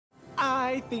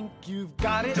I think you've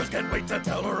got it. Just can't wait to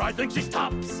tell her I think she's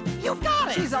tops. You've got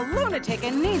it! She's a lunatic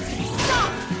and needs to be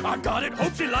stopped! I got it,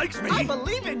 hope she likes me. I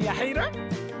believe in you, hater.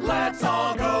 Let's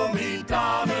all go meet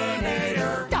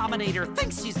Dominator. Dominator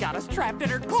thinks she's got us trapped in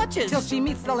her clutches. Till she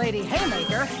meets the Lady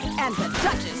Haymaker and the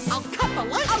Duchess. I'll cut the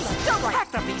legs. On the direct.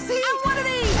 Hack the PC. And one of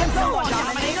these! And so on,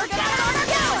 Dominator, get out on our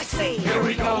galaxy! Here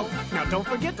we go. Now don't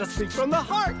forget to speak from the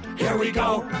heart. Here we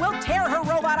go. We'll tear her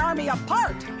robot army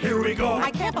apart! Here we go. I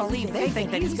can't believe they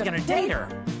think that he's gonna date her.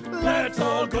 Let's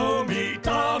all go meet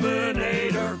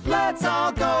Dominator. Let's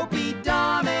all go